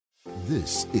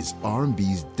This is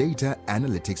RMB's Data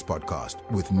Analytics Podcast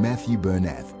with Matthew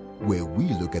Bernath, where we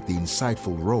look at the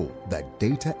insightful role that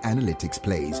data analytics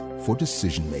plays for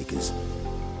decision makers.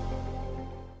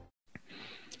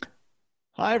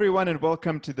 Hi, everyone, and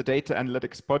welcome to the Data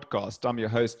Analytics Podcast. I'm your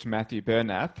host, Matthew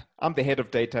Bernath. I'm the head of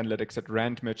data analytics at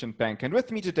Rand Merchant Bank. And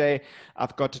with me today,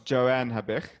 I've got Joanne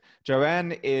Habich.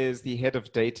 Joanne is the head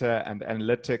of data and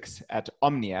analytics at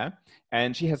Omnia,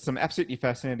 and she has some absolutely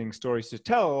fascinating stories to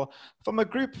tell from a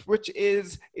group which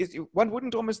is one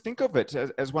wouldn't almost think of it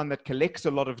as one that collects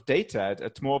a lot of data.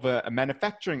 It's more of a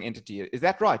manufacturing entity. Is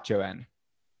that right, Joanne?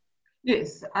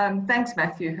 Yes, thanks,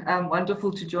 Matthew.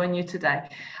 Wonderful to join you today.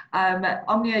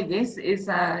 Omnia, yes, is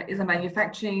a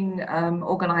manufacturing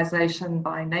organization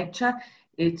by nature.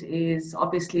 It is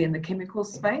obviously in the chemical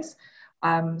space,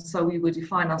 so we would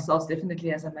define ourselves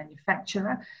definitely as a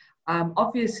manufacturer.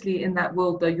 Obviously, in that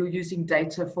world, though, you're using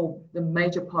data for the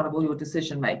major part of all your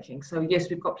decision making. So yes,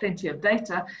 we've got plenty of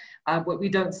data, but we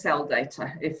don't sell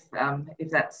data. If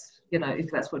that's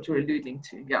what you're alluding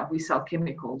to, yeah, we sell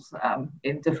chemicals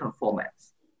in different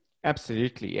formats.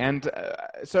 Absolutely. And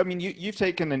so, I mean, you've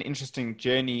taken an interesting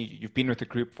journey. You've been with the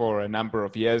group for a number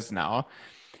of years now,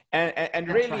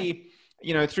 and really. Right.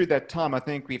 You know, through that time, I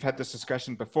think we've had this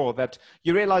discussion before that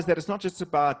you realize that it's not just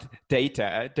about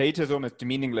data. Data is almost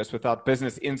meaningless without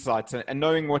business insights and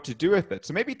knowing what to do with it.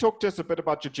 So maybe talk to us a bit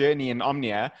about your journey in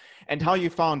Omnia and how you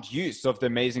found use of the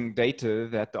amazing data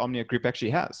that the Omnia Group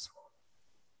actually has.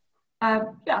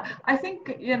 I think,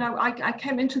 I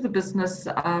came into the business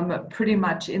pretty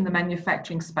much in the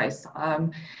manufacturing space.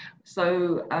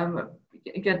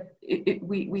 Again,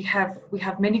 we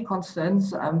have many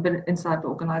concerns inside the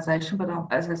organization, but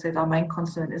as I said, our main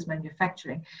concern is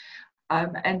manufacturing.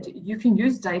 And you can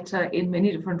use data in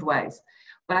many different ways.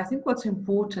 But I think what's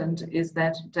important is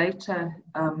that data,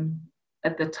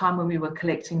 at the time when we were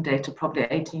collecting data, probably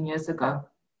 18 years ago,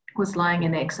 was lying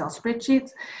in Excel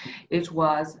spreadsheets. It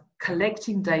was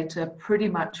collecting data pretty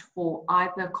much for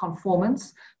either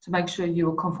conformance, to make sure you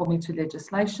were conforming to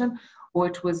legislation, or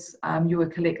it was you were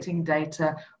collecting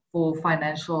data for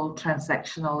financial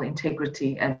transactional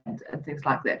integrity and things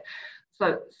like that.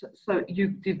 So you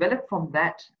develop from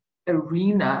that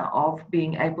arena of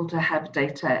being able to have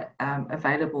data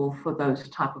available for those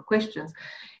type of questions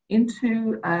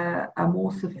into a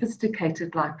more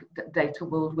sophisticated data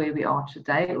world where we are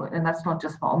today. And that's not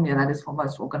just for Omnia, that is for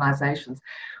most organizations,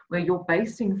 where you're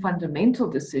basing fundamental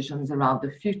decisions around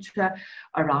the future,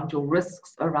 around your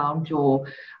risks, around your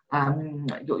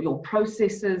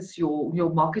processes,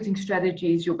 your marketing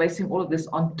strategies. You're basing all of this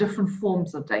on different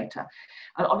forms of data.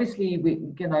 And obviously,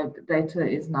 data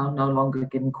is now no longer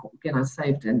getting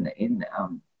saved in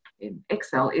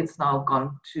Excel. It's now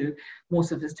gone to more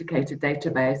sophisticated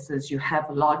databases. You have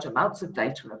large amounts of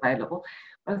data available.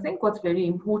 But I think what's very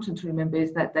important to remember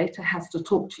is that data has to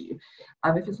talk to you.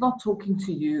 If it's not talking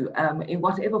to you in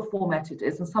whatever format it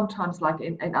is, and sometimes like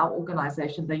in our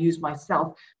organization, they use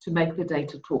myself to make the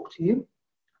data talk to you.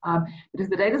 Because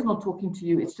the data is not talking to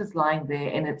you, it's just lying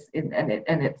there and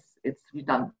it's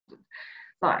redundant.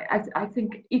 So I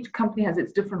think each company has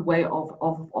its different way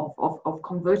of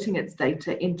converting its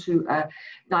data into a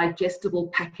digestible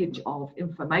package of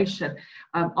information.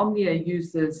 Omnia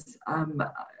uses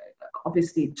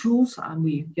obviously tools, and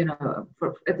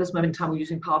at this moment in time, we're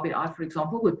using Power BI, for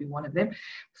example, would be one of them.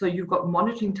 So you've got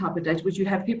monitoring type of data, which you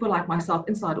have people like myself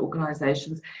inside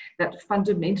organizations that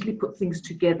fundamentally put things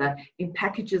together in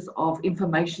packages of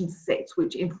information sets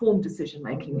which inform decision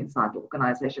making inside the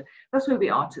organization. That's where we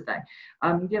are today.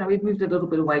 We've moved a little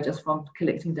bit away just from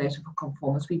collecting data for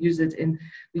conformance. We use it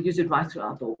right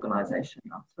throughout the organization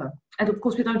now. So, and of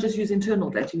course, we don't just use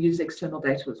internal data; we use external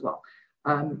data as well.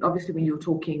 Obviously, when you're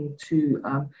talking to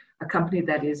a company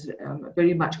that is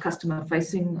very much customer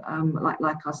facing,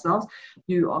 like ourselves,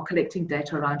 you are collecting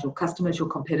data around your customers, your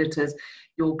competitors,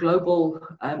 your global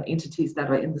entities that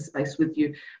are in the space with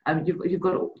you.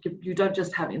 You don't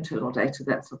just have internal data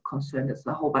that's of concern. It's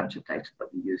a whole bunch of data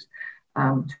that we use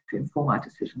to inform our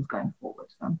decisions going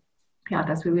forward. So, yeah,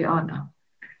 that's where we are now.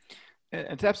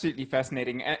 It's absolutely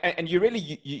fascinating. And you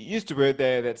used a word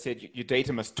there that said your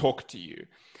data must talk to you.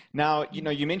 Now,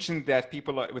 you mentioned that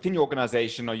people within your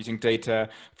organization are using data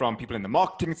from people in the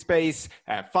marketing space,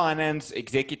 finance,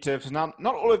 executives. Now,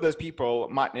 not all of those people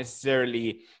might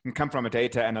necessarily come from a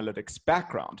data analytics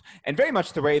background. And very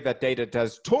much the way that data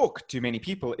does talk to many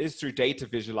people is through data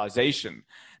visualization.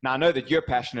 Now, I know that you're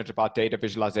passionate about data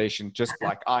visualization, just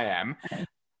like I am.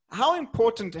 How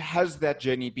important has that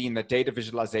journey been, the data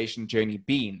visualization journey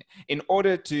been, in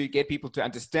order to get people to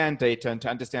understand data and to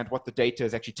understand what the data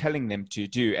is actually telling them to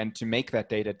do and to make that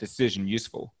data decision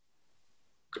useful?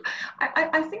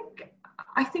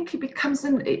 I think it becomes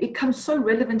so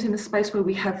relevant in a space where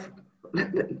we have, I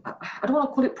don't want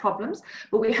to call it problems,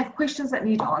 but we have questions that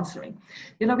need answering.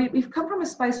 You know, we've come from a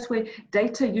space where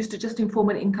data used to just inform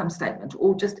an income statement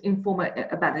or just inform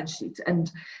a balance sheet.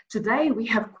 And today we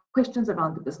have questions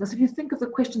around the business. If you think of the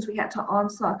questions we had to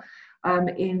answer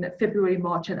in February,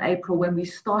 March, and April, when we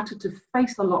started to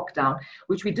face a lockdown,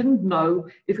 which we didn't know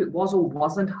if it was or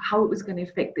wasn't, how it was going to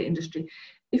affect the industry.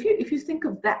 If you think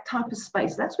of that type of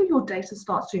space, that's where your data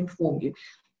starts to inform you.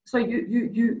 So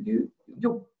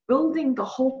you're building the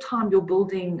whole time. You're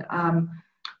building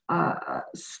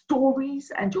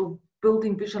stories, and you're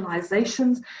building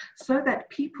visualizations so that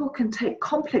people can take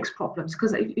complex problems.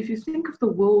 Because if you think of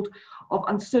the world of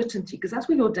uncertainty, because that's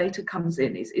where your data comes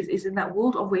in, is in that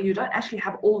world of where you don't actually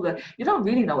have you don't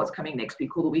really know what's coming next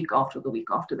week or the week after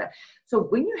that. So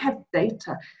when you have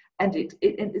data and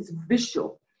it's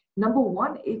visual, number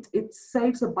one, it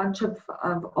saves a bunch of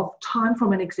time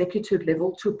from an executive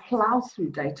level to plow through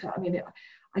data. I mean,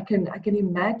 I can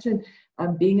imagine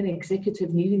being an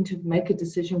executive needing to make a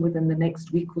decision within the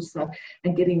next week or so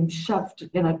and getting shoved,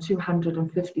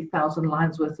 250,000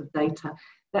 lines worth of data.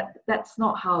 That's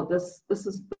not how this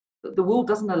is. The world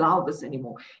doesn't allow this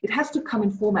anymore. It has to come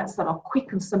in formats that are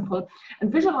quick and simple.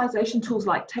 And visualization tools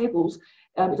like tables,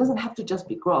 it doesn't have to just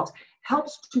be graphs,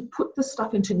 helps to put this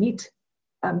stuff into neat,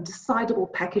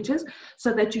 decidable packages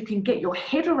so that you can get your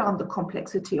head around the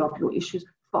complexity of your issues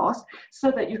fast,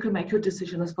 so that you can make your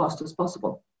decision as fast as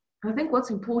possible. I think what's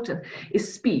important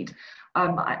is speed.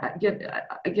 I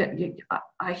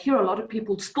hear a lot of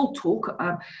people still talk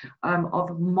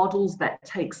of models that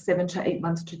take 7 to 8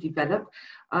 months to develop.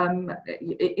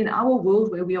 In our world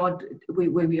where we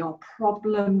are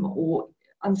problem or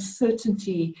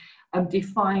uncertainty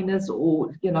definers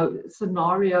or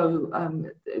scenario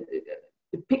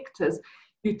depictors,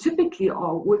 you typically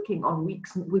are working on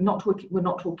weeks. We're not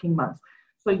talking months.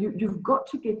 So you've got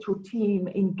to get your team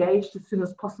engaged as soon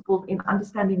as possible in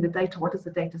understanding the data. What does the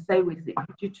data say? Where does it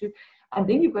lead you to? And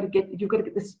then you've got to get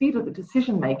the speed of the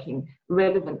decision making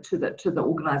relevant to the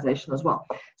organization as well.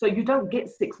 So you don't get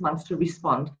 6 months to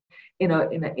respond in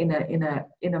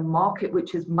a market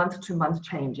which is month to month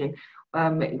changing.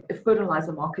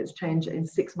 Fertilizer markets change in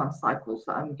 6 month cycles.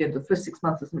 The first 6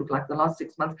 months doesn't look like the last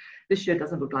 6 months. This year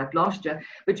doesn't look like last year.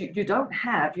 But you've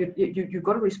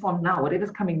got to respond now.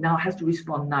 Whatever's coming now has to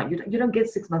respond now. You don't get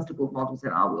 6 months to build models in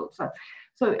our world.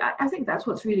 So I think that's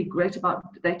what's really great about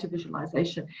data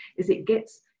visualization, is it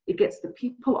gets the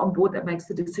people on board that makes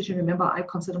the decision. Remember, I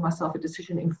consider myself a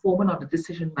decision informer, not a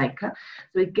decision maker.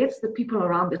 So it gets the people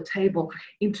around the table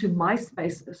into my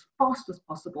space as fast as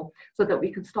possible so that we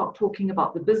can start talking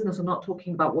about the business and not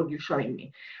talking about what you're showing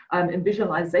me. And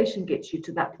visualization gets you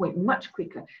to that point much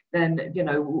quicker than,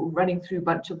 running through a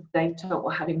bunch of data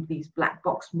or having these black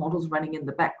box models running in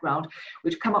the background,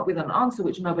 which come up with an answer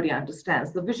which nobody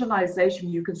understands. The visualization,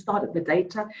 you can start at the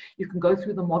data, you can go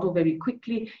through the model very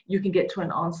quickly, you can get to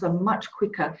an answer much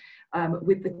quicker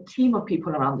with the team of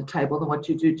people around the table than what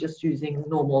you do just using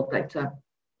normal data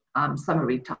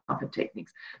summary type of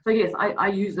techniques. So yes, I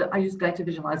use data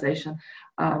visualization,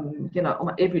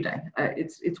 every day.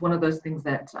 It's one of those things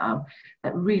that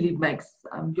really makes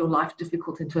your life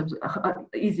difficult in terms of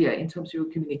easier in terms of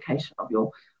your communication of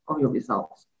your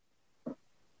results.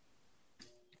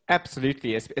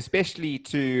 Absolutely, especially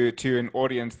to an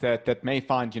audience that may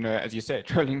find, as you say,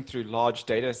 trolling through large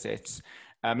data sets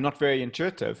not very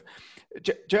intuitive.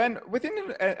 Joanne, within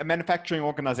a manufacturing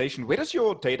organization, where does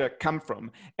your data come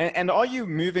from? And are you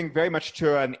moving very much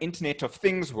to an Internet of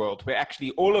Things world where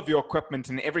actually all of your equipment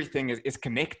and everything is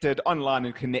connected online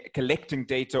and collecting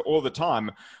data all the time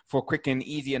for quick and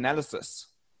easy analysis?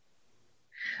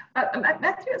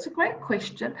 Matthew, it's a great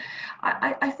question.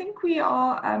 I think we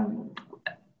are...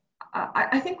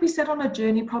 I think we set on a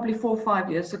journey probably 4 or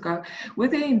 5 years ago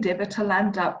with the endeavor to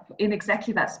land up in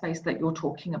exactly that space that you're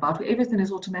talking about, where everything is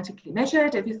automatically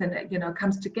measured, everything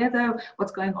comes together,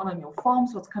 what's going on in your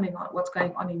farms, what's going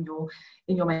on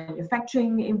in your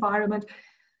manufacturing environment.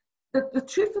 The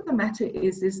truth of the matter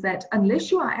is that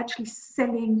unless you are actually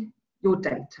selling your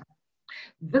data,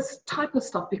 this type of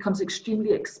stuff becomes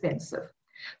extremely expensive.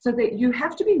 So that you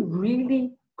have to be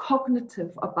really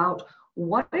cognitive about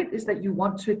what it is that you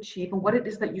want to achieve and what it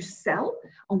is that you sell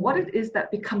and what it is that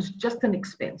becomes just an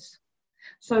expense.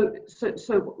 So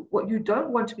what you don't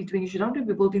want to be doing is you don't want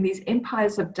to be building these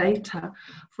empires of data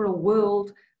for a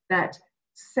world that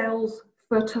sells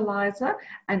fertilizer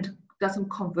and doesn't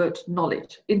convert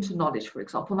knowledge into knowledge, for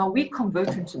example. Now we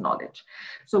convert into knowledge.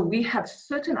 So we have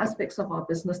certain aspects of our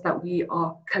business that we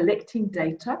are collecting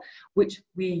data, which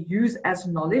we use as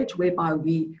knowledge, whereby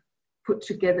we put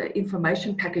together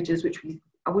information packages, which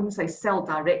I wouldn't say sell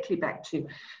directly back to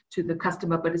the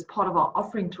customer, but as part of our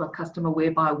offering to a customer,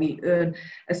 whereby we earn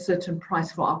a certain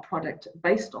price for our product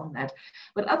based on that.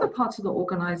 But other parts of the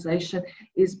organization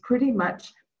is pretty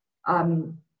much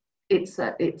it's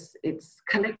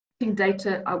collecting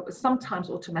data,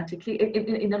 sometimes automatically,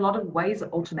 in a lot of ways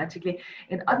automatically.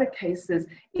 In other cases,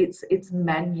 it's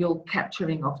manual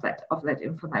capturing of that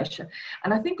information.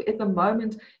 And I think at the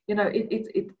moment,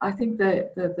 I think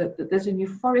there's a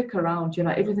euphoric around,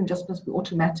 everything just must be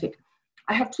automatic.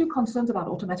 I have two concerns about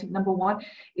automatic. Number one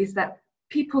is that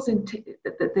people's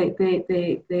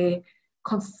their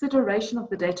consideration of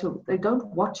the data, they don't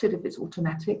watch it if it's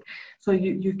automatic. So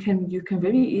you can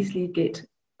very easily get,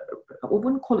 I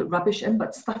wouldn't call it rubbish in,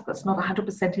 but stuff that's not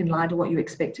 100% in line to what you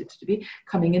expect it to be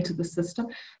coming into the system.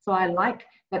 So I like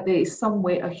that there is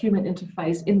somewhere a human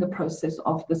interface in the process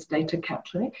of this data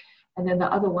capturing. And then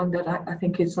the other one that I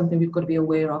think is something we've got to be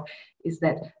aware of is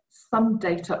that some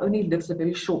data only lives a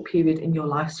very short period in your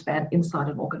lifespan inside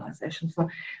an organization. So,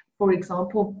 for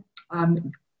example,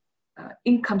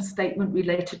 income statement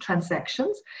related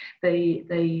transactions,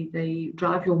 they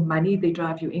drive your money, they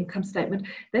drive your income statement.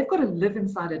 They've got to live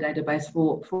inside a database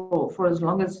for as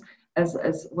long as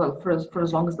for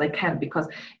as long as they can, because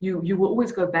you will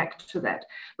always go back to that.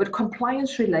 But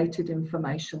compliance related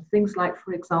information, things like,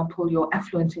 for example, your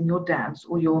affluent in your dams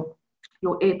or your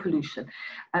air pollution,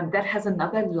 that has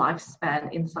another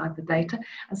lifespan inside the data.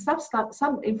 And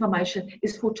some information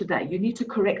is for today. You need to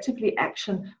correctively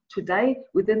action today,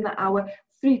 within the hour.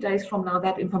 3 days from now,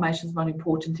 that information is not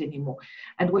important anymore.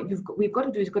 And what we've got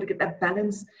to do is got to get that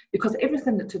balance, because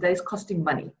everything that today is costing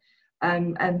money,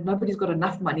 and nobody's got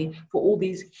enough money for all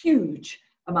these huge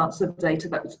amounts of data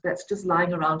that's just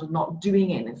lying around and not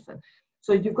doing anything.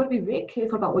 So you've got to be very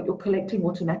careful about what you're collecting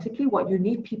automatically, what you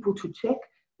need people to check.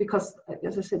 Because,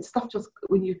 as I said, stuff just,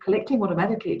 when you're collecting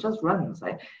automatically, it just runs.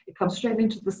 It comes straight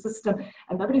into the system,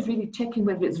 and nobody's really checking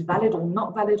whether it's valid or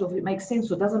not valid, or if it makes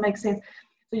sense or doesn't make sense.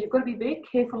 So you've got to be very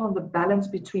careful on the balance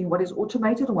between what is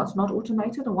automated and what's not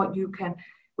automated, and what you can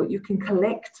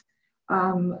collect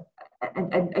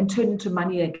and turn into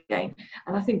money again.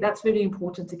 And I think that's very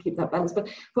important to keep that balance. But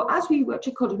for us, we've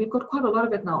got quite a lot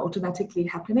of it now automatically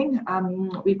happening.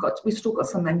 We've still got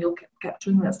some manual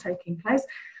capturing that's taking place.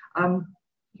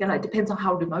 It depends on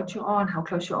how remote you are and how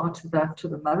close you are to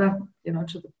the mother,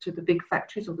 to the big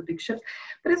factories or the big ships.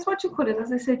 But it's what you call it.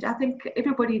 As I said, I think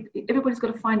everybody's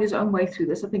got to find his own way through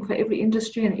this. I think for every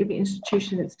industry and every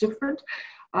institution, it's different.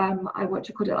 I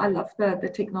love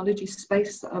the technology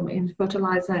space in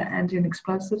fertilizer and in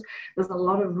explosives. There's a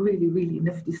lot of really, really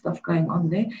nifty stuff going on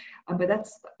there. But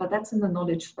that's in the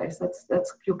knowledge space. That's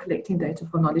you're collecting data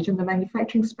for knowledge. In the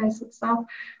manufacturing space itself,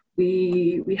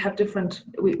 we have different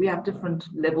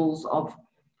levels of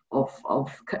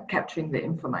capturing the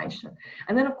information.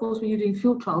 And then, of course, when you're doing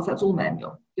field trials, that's all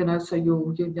manual. So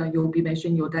you'll be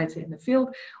measuring your data in the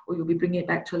field, or you'll be bringing it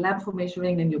back to a lab for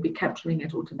measuring, and you'll be capturing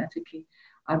it automatically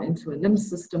into a LIMS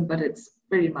system. But it's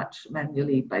very much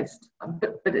manually based.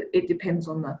 But it depends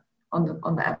on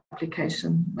the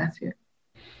application, Matthew.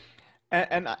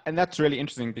 And that's really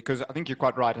interesting, because I think you're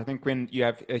quite right. I think when you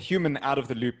have a human out of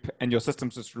the loop and your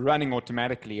system's just running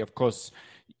automatically, of course,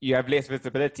 you have less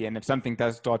visibility. And if something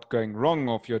does start going wrong,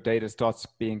 or if your data starts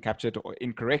being captured or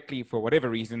incorrectly for whatever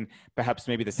reason, perhaps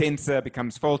maybe the sensor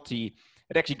becomes faulty,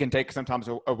 it actually can take sometimes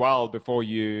a while before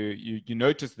you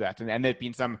notice that. And there've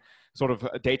been some sort of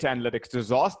data analytics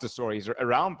disaster stories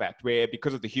around that, where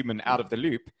because of the human out of the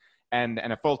loop, and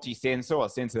a faulty sensor, or a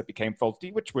sensor that became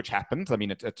faulty, which happens. I mean,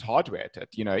 it's hardware.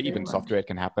 Even software, it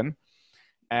can happen,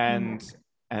 and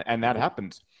that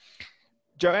happens.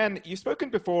 Joanne, you've spoken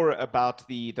before about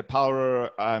the power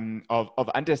of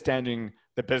understanding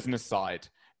the business side,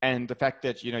 and the fact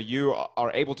that you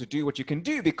are able to do what you can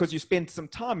do because you spend some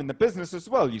time in the business as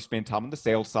well. You spend time on the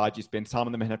sales side, you spend time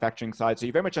on the manufacturing side, so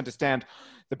you very much understand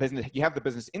the business. You have the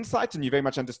business insight, and you very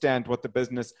much understand what the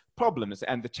business problems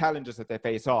and the challenges that they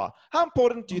face are. How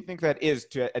important do you think that is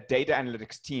to a data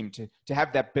analytics team to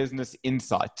have that business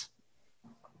insight?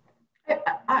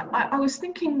 I was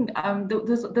thinking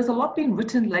there's a lot being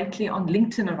written lately on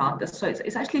LinkedIn around this. So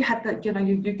it's actually had that,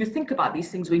 you think about these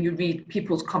things when you read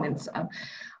people's comments.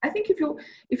 I think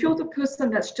if you're the person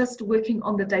that's just working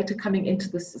on the data coming into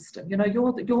the system,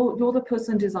 you're the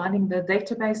person designing the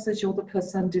databases, you're the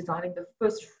person designing the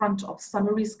first front of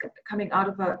summaries coming out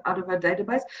of a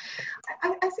database.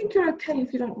 I think you're okay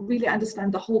if you don't really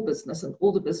understand the whole business and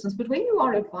all the business. But when you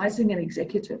are advising an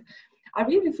executive, I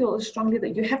really feel strongly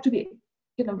that you have to be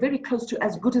very close to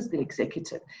as good as the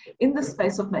executive in the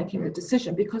space of making the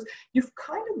decision, because you've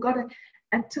kind of got to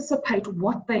anticipate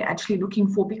what they're actually looking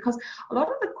for, because a lot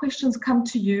of the questions come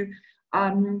to you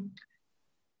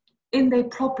in their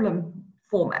problem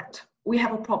format. We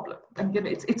have a problem, and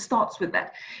it starts with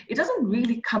that. It doesn't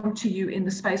really come to you in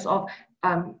the space of,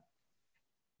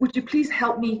 would you please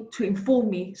help me to inform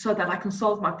me so that I can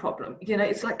solve my problem?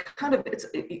 It's like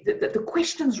the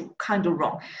question's kind of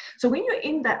wrong. So when you're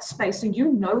in that space and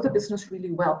you know the business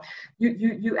really well,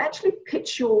 you actually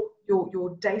pitch your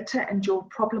data and your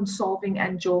problem solving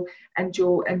and your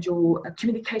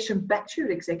communication back to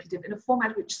your executive in a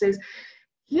format which says,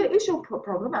 here is your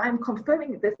problem. I'm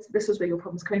confirming that this is where your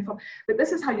problem is coming from, but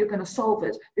this is how you're going to solve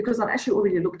it, because I've actually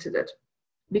already looked at it.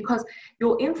 Because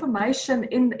your information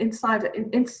inside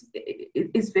is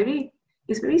very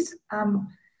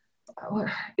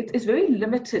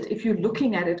limited if you're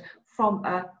looking at it from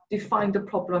a define the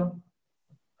problem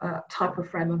type of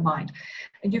frame of mind.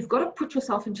 And you've got to put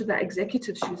yourself into that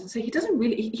executive's shoes and say, he doesn't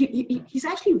really, he's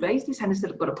actually raised his hand and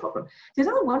said, I've got a problem. He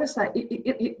doesn't want to say,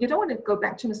 you don't want to go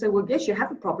back to him and say, well, yes, you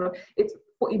have a problem. It's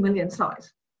 40 million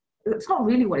size. That's not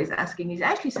really what he's asking. He's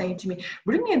actually saying to me,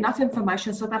 bring me enough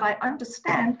information so that I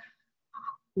understand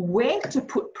where to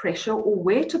put pressure or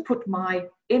where to put my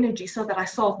energy so that I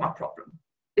solve my problem.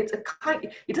 It's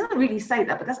it doesn't really say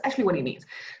that, but that's actually what he means.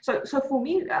 So for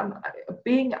me,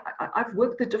 I've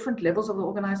worked at different levels of the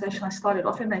organization. I started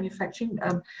off in manufacturing.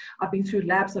 I've been through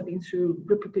labs. I've been through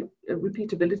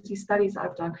repeatability studies.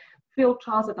 I've done field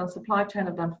trials. I've done supply chain.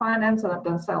 I've done finance, and I've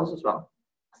done sales as well.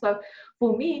 So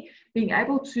for me, being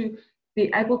able to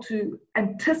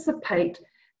anticipate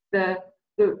the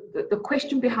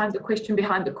question behind the question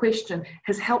behind the question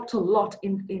has helped a lot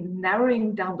in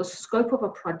narrowing down the scope of a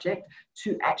project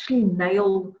to actually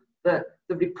nail the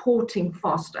reporting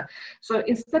faster. So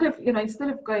instead of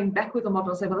going back with the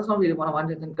model and say, well, that's not really what I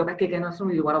wanted, and go back again, that's not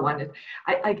really what I wanted,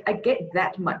 I get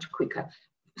that much quicker.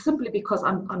 Simply because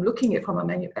I'm looking at it from a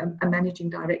managing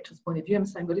director's point of view. I'm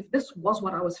saying, but if this was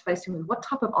what I was facing with, what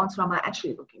type of answer am I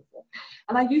actually looking for?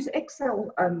 And I use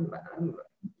Excel,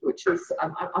 which is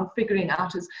I'm figuring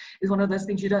out is one of those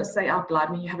things you don't say out loud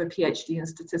when you have a PhD in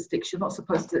statistics. You're not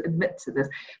supposed to admit to this,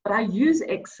 but I use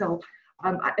Excel.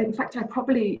 In fact, I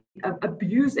probably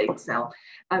abuse Excel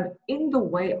in the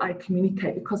way I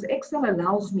communicate, because Excel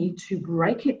allows me to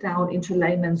break it down into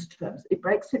layman's terms. It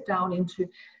breaks it down into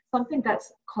something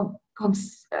that's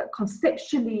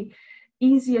conceptually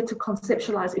easier to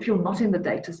conceptualize if you're not in the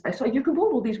data space. So you can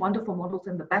build all these wonderful models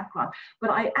in the background,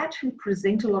 but I actually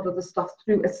present a lot of the stuff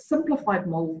through a simplified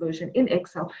model version in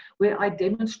Excel, where I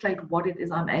demonstrate what it is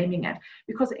I'm aiming at,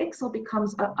 because Excel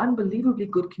becomes an unbelievably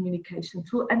good communication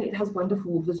tool, and it has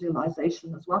wonderful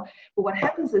visualization as well. But what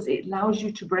happens is it allows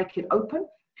you to break it open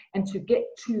and to get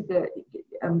to the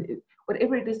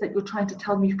whatever it is that you're trying to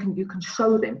tell them, you can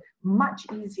show them much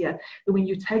easier than when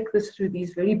you take this through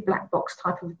these very black box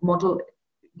type of model,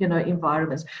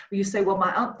 environments, where you say,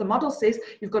 well, the model says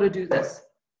you've got to do this.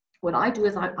 What I do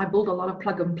is I build a lot of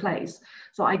plug and plays.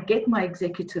 So I get my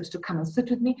executives to come and sit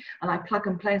with me, and I plug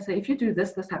and play and say, if you do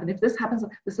this, this happens. If this happens,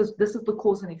 this is the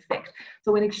cause and effect.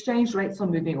 So when exchange rates are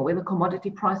moving, or when the commodity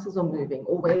prices are moving,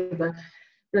 or where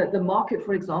the market,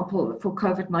 for example, for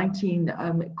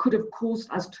COVID-19 could have caused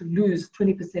us to lose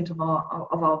 20% of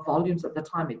our volumes at the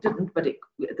time. It didn't, but at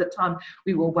the time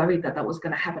we were worried that was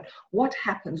going to happen. What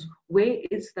happens? Where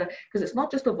is because it's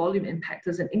not just a volume impact.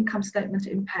 There's an income statement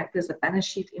impact. There's a balance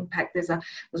sheet impact. There's a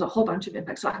whole bunch of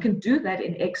impacts. So I can do that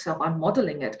in Excel by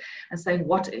modeling it and saying,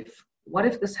 what if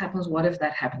this happens? What if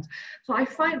that happens? So I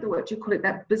find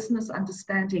that business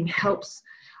understanding helps.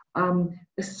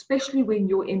 Especially when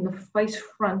you're in the face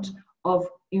front of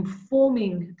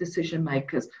informing decision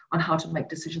makers on how to make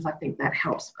decisions. I think that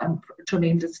helps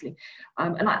tremendously.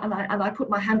 And I put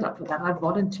my hand up for that. I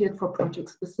volunteered for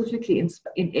projects specifically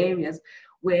in areas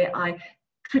where I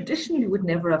traditionally would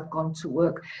never have gone to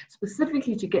work,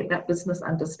 specifically to get that business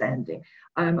understanding.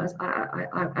 As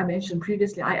I mentioned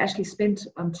previously, I actually spent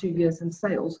 2 years in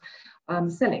sales,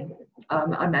 selling.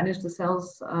 I managed the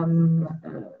sales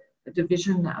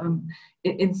division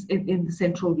in the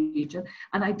central region,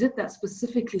 and I did that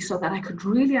specifically so that I could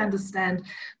really understand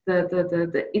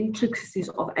the intricacies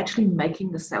of actually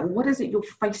making the sale. What is it you're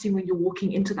facing when you're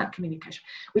walking into that communication,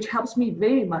 which helps me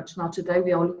very much. Now today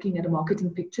we are looking at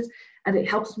marketing pictures, and it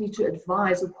helps me to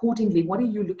advise accordingly. What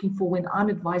are you looking for when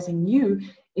I'm advising you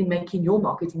in making your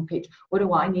marketing pitch? What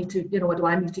do I need to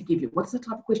give you? What's the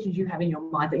type of questions you have in your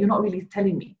mind that you're not really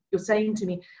telling me? You're saying to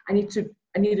me, I need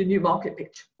a new market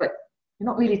pitch, but you're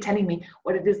not really telling me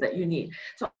what it is that you need.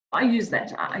 So I use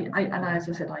that. And as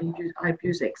I said, I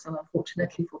use Excel,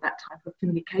 unfortunately, for that type of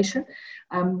communication.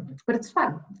 But it's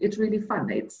fun. It's really fun.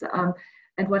 It's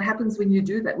And what happens when you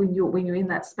do that, when you're in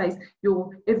that space,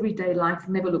 your everyday life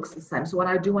never looks the same. So what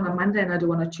I do on a Monday and I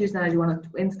do on a Tuesday and I do on a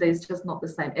Wednesday is just not the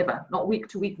same ever. Not week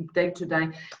to week, day to day,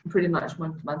 pretty much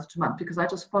month to month, because I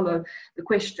just follow the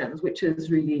questions, which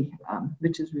is really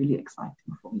exciting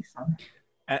for me. So.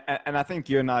 And I think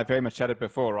you and I very much chatted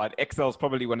before, right? Excel is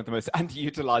probably one of the most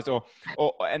underutilized,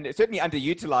 and certainly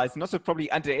underutilized, and also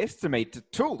probably underestimated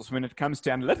tools when it comes to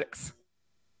analytics.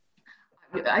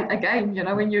 Again,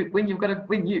 when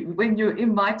you're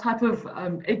in my type of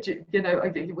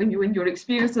when you're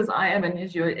experienced as I am and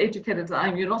as you're educated as I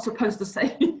am, you're not supposed to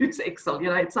say use Excel.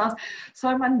 It sounds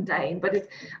so mundane, but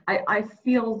I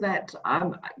feel that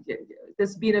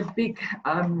there's been a big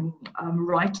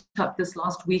write-up this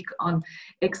last week on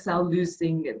Excel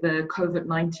losing the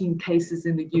COVID-19 cases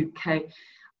in the UK.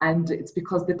 And it's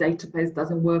because the database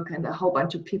doesn't work, and a whole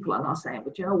bunch of people are now saying,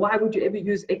 but why would you ever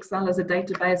use Excel as a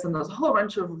database? And there's a whole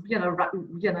bunch of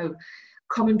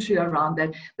commentary around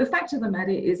that. The fact of the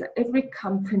matter is that every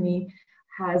company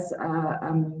has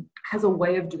a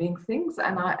way of doing things,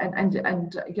 and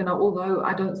although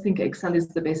I don't think Excel is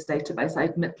the best database,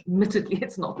 admittedly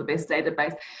it's not the best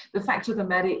database. The fact of the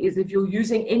matter is, if you're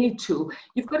using any tool,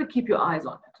 you've got to keep your eyes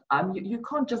on it. You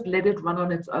can't just let it run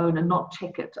on its own and not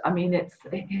check it. I mean, it's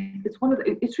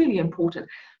really important.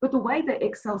 But the way that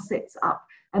Excel sets up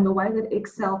and the way that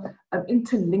Excel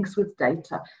interlinks with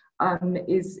data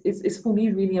is for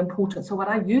me really important. So what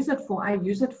I use it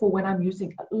for when I'm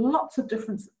using lots of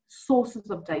different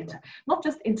sources of data, not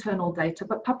just internal data,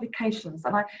 but publications,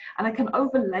 and I can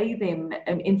overlay them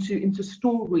into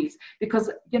stories, because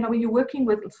when you're working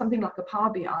with something like a Power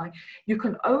BI, you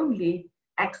can only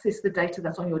access the data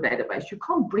that's on your database. You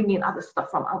can't bring in other stuff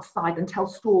from outside and tell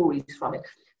stories from it.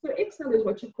 So Excel is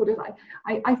what you put it.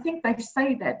 I think they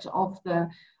say that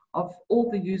of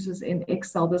all the users in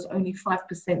Excel, there's only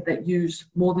 5% that use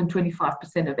more than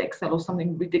 25% of Excel, or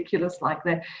something ridiculous like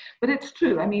that. But it's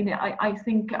true. I mean, I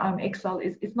think Excel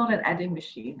is not an adding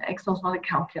machine. Excel's not a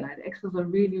calculator. Excel's a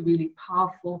really, really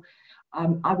powerful,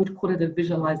 I would call it a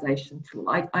visualization tool.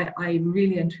 I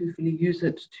really and truthfully use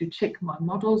it to check my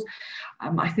models.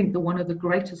 I think one of the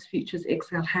greatest features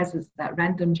Excel has is that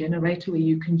random generator, where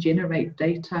you can generate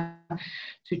data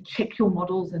to check your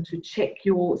models and to check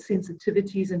your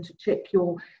sensitivities and to check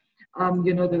your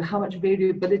how much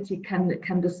variability can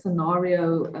the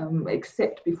scenario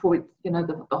accept before it,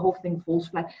 the whole thing falls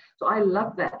flat. So I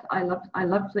love that. I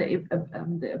love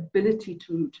the ability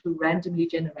to randomly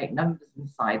generate numbers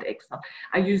inside Excel.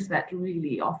 I use that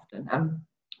really often.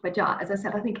 But yeah, as I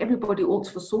said, I think everybody ought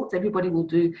for sorts. Everybody will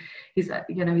do his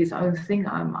own thing.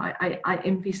 I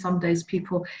envy some days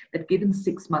people that give them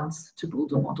 6 months to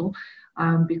build a model,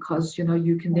 because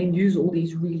you can then use all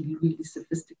these really, really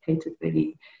sophisticated,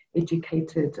 very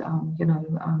educated,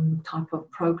 type of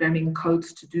programming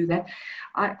codes to do that.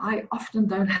 I often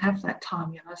don't have that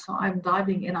time, so I'm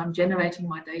diving in, I'm generating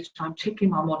my data, I'm checking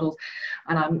my models,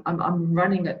 and I'm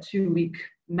running at 2-week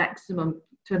maximum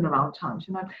turnaround times,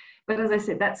 But as I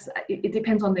said, it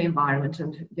depends on the environment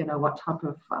and what type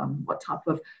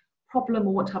of problem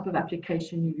or what type of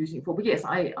application you're using it for. But yes,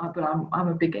 but I'm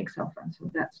a big Excel fan, so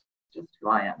that's just who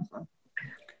I am. So.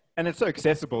 And it's so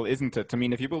accessible, isn't it? I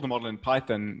mean, if you build a model in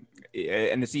Python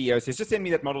and the CEO says, just send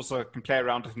me that model so I can play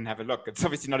around with it and have a look. It's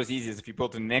obviously not as easy as if you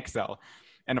built it in Excel.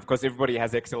 And of course, everybody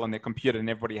has Excel on their computer and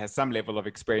everybody has some level of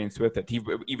experience with it,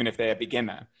 even if they're a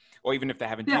beginner or even if they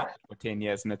haven't used it for 10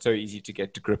 years, and it's so easy to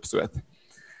get to grips with.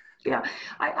 Yeah,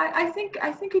 I think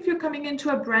if you're coming into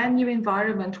a brand new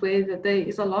environment where there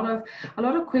is a lot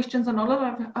of questions and a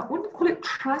lot of, I wouldn't call it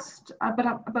trust,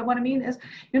 but what I mean is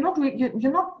you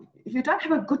don't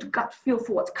have a good gut feel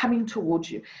for what's coming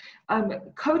towards you.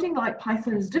 Coding like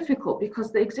Python is difficult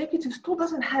because the executive still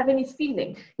doesn't have any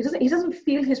feeling. He doesn't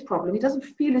feel his problem. He doesn't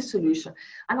feel his solution.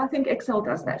 And I think Excel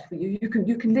does that for you. You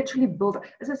can literally build.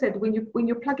 As I said, when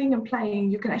you're plugging and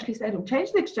playing, you can actually say to them,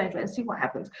 change the exchange rate and see what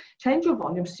happens. Change your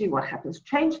volume, see what happens.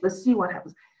 Change this, see what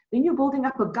happens. Then you're building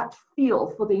up a gut feel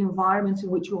for the environment in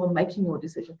which you are making your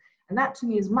decision. And that to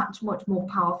me is much, much more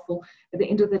powerful at the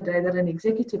end of the day, that an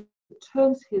executive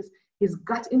turns his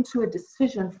gut into a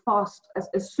decision fast,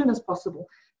 as soon as possible,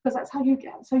 because that's how you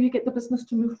get the business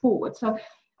to move forward. So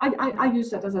I use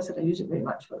that, as I said, I use it very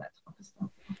much for that type of stuff.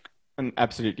 And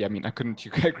absolutely. I mean, I couldn't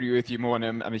agree with you more.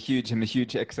 And I'm a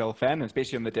huge Excel fan,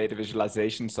 especially on the data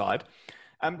visualization side.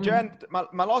 Joanne,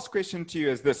 my last question to you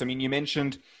is this. I mean, you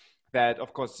mentioned that,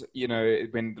 of course,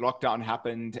 when lockdown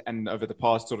happened and over the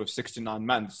past sort of 6 to 9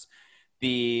 months,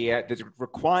 the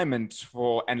requirement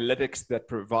for analytics that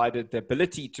provided the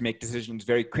ability to make decisions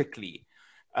very quickly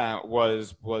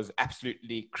was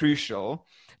absolutely crucial.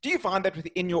 Do you find that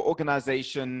within your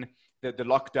organization the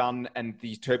lockdown and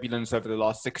the turbulence over the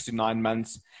last 6 to 9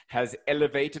 months has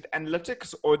elevated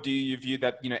analytics, or do you view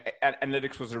that,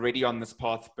 analytics was already on this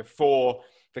path before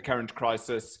the current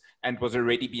crisis and was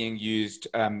already being used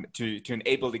to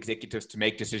enable executives to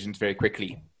make decisions very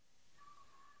quickly?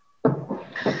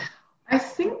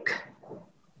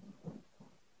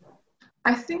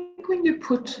 I think when you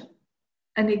put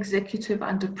an executive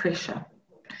under pressure,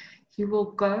 he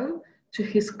will go to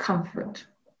his comfort.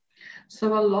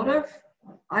 So a lot of,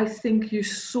 I think you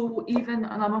saw even,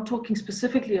 and I'm not talking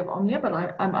specifically of Omnia,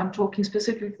 but I'm talking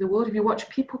specifically of the world. If you watch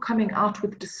people coming out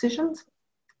with decisions,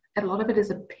 a lot of it is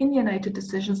opinionated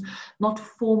decisions, not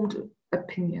formed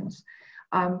opinions.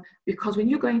 Because when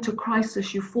you go into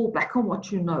crisis, you fall back on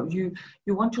what you know. You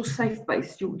want your safe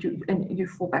base. You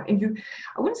fall back, and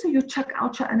I wouldn't say you check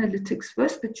out your analytics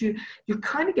first, but you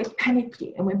kind of get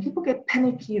panicky. And when people get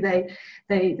panicky, they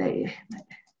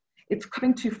it's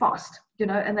coming too fast,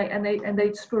 and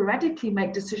they sporadically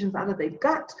make decisions out of their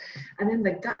gut, and then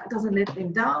the gut doesn't let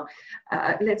them down,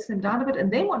 lets them down a bit,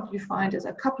 and then what you find is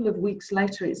a couple of weeks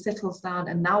later it settles down,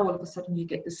 and now all of a sudden you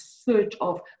get this surge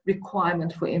of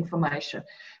requirement for information.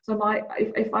 So my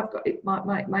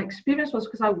experience was,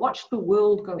 because I watched the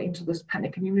world go into this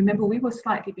panic, and you remember we were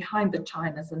slightly behind the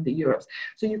Chinas and the Europes,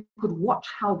 so you could watch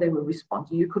how they were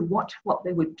responding, you could watch what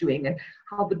they were doing and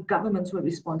how the governments were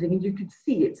responding, and you could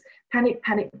see it's panic,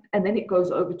 and then it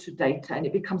goes over to data, and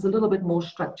it becomes a little bit more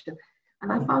structured.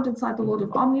 And I found inside the world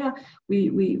of Omnia, we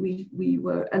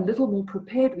were a little more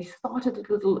prepared. We started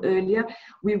a little earlier.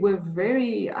 We were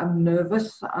very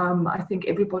nervous. I think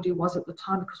everybody was at the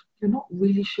time, because you're not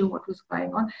really sure what was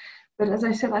going on. But as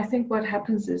I said, I think what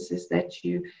happens is that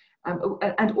you,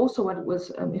 and also what it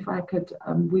was, if I could,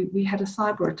 we had a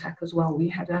cyber attack as well. We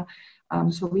had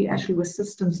so we actually were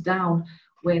systems down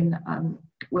when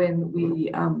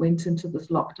we went into this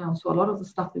lockdown. So a lot of the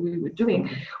stuff that we were doing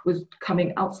was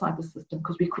coming outside the system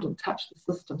because we couldn't touch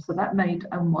the system. So that made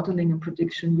modeling and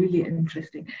prediction really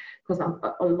interesting, because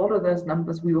a lot of those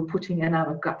numbers we were putting in out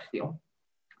of gut feel.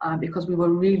 Because we were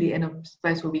really in a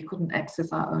space where we couldn't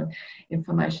access our own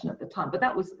information at the time. But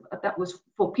that was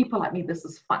for people like me, this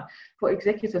is fun. For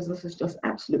executives, this is just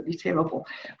absolutely terrible.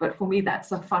 But for me,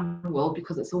 that's a fun world,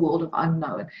 because it's a world of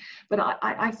unknown. But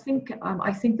I think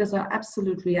there's an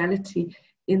absolute reality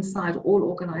inside all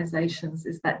organizations,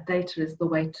 is that data is the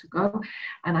way to go.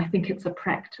 And I think it's a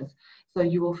practice. So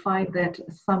you will find that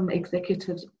some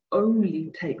executives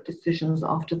only take decisions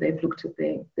after they've looked at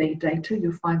their data.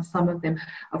 You'll find some of them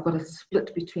have got a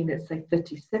split between, let's say,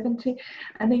 30-70.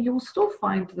 And then you'll still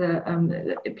find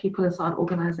the people inside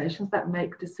organizations that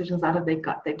make decisions out of their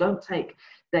gut. They don't take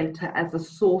data as a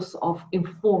source of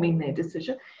informing their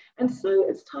decision. And so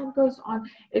as time goes on,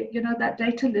 that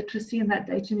data literacy and that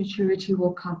data maturity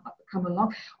will come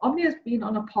along. Omnia has been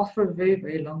on a path for a very,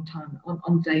 very long time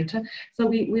on data. So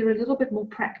we're a little bit more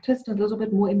practiced and a little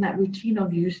bit more in that routine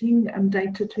of using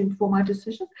data to inform our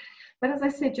decisions. But as I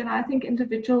said, I think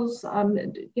individuals,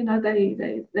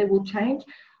 they will change.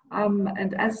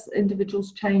 And as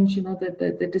individuals change,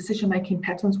 the decision-making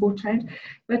patterns will change.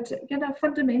 But,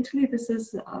 fundamentally, this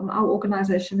is, our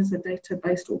organization is a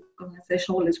data-based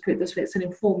organization, or let's put it this way, it's an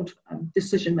informed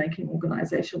decision-making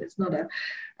organization. It's not a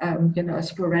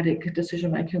sporadic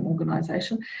decision-making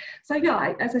organization. So,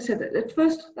 yeah, as I said, that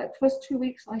first 2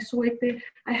 weeks I saw it there.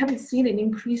 I haven't seen an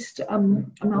increased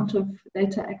amount of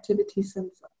data activity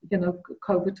since,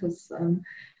 COVID has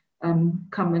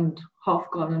come and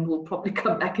half gone, and will probably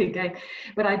come back again.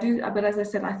 But as I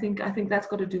said, I think that's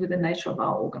got to do with the nature of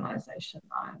our organization.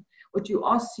 What you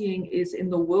are seeing is, in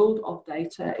the world of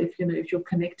data, if you're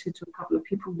connected to a couple of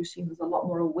people, you're seeing there's a lot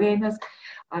more awareness.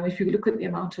 If you look at the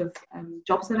amount of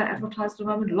jobs that are advertised at the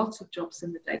moment, lots of jobs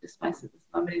in the data space at this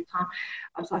moment in time.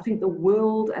 So I think the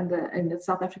world and the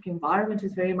South African environment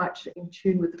is very much in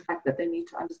tune with the fact that they need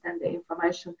to understand their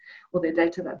information or their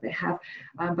data that they have.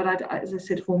 But as I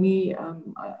said, for me,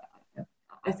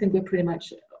 I think we're pretty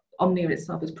much, Omnia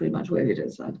itself is pretty much where it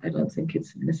is. I don't think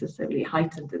it's necessarily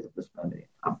heightened at this moment in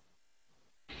time.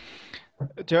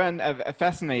 Joanne,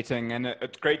 fascinating, and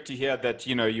it's great to hear that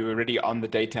you're already on the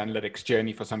data analytics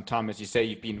journey for some time. As you say,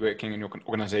 you've been working in your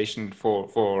organization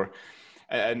for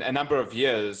a number of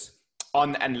years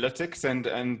on analytics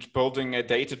and building a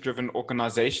data-driven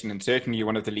organization, and certainly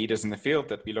one of the leaders in the field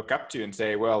that we look up to and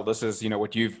say, well, this is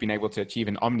what you've been able to achieve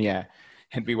in Omnia,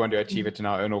 and we want to achieve it in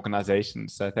our own organization.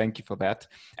 So thank you for that.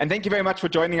 And thank you very much for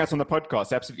joining us on the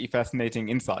podcast. Absolutely fascinating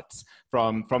insights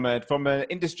from an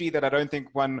industry that I don't think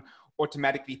one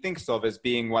automatically thinks of as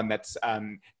being one that's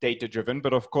data driven.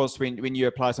 But of course, when you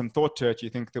apply some thought to it, you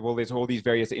think that, well, there's all these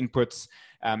various inputs,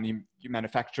 you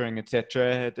manufacturing,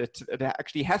 etc. It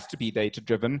actually has to be data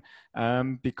driven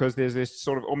because there's this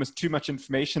sort of almost too much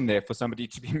information there for somebody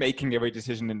to be making every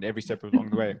decision and every step along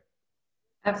the way.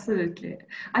 Absolutely.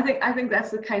 I think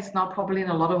that's the case now probably in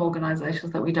a lot of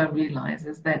organizations that we don't realize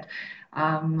is that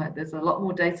there's a lot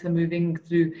more data moving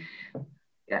through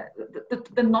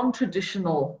the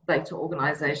non-traditional data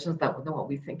organizations than what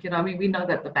we think. I mean, we know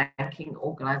that the banking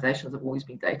organizations have always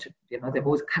been data, they've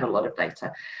always had a lot of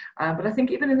data. But I think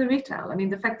even in the retail, I mean,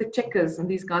 the fact that Checkers and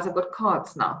these guys have got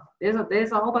cards now,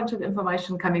 there's a whole bunch of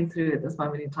information coming through at this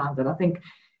moment in time that I think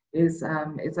is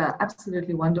an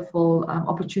absolutely wonderful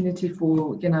opportunity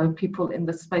for people in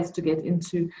the space to get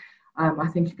into. I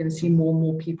think you're going to see more and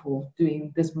more people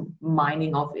doing this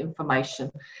mining of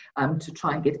information to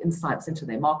try and get insights into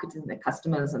their marketing, their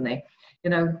customers, and their,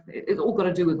 it's all got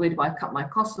to do with where do I cut my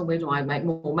costs and where do I make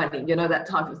more money, that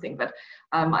type of thing. But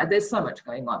there's so much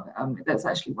going on. That's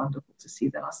actually wonderful to see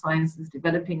that our science is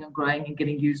developing and growing and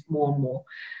getting used more and more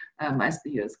as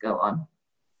the years go on.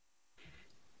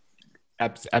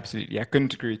 Absolutely. I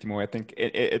couldn't agree with you more. I think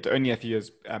it's only a few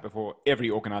years before every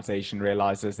organization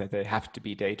realizes that they have to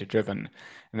be data driven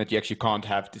and that you actually can't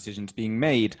have decisions being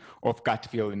made off gut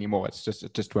feel anymore.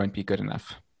 It just won't be good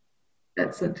enough.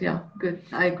 That's it. Yeah. Good.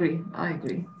 I agree.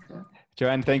 So.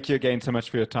 Joanne, thank you again so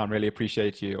much for your time. Really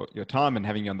appreciate your time and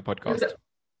having you on the podcast.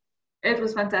 It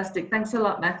was fantastic. Thanks a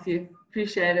lot, Matthew.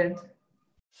 Appreciate it.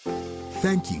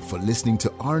 Thank you for listening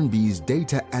to R&B's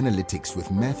Data Analytics with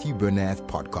Matthew Bernath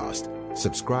podcast.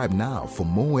 Subscribe now for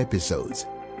more episodes.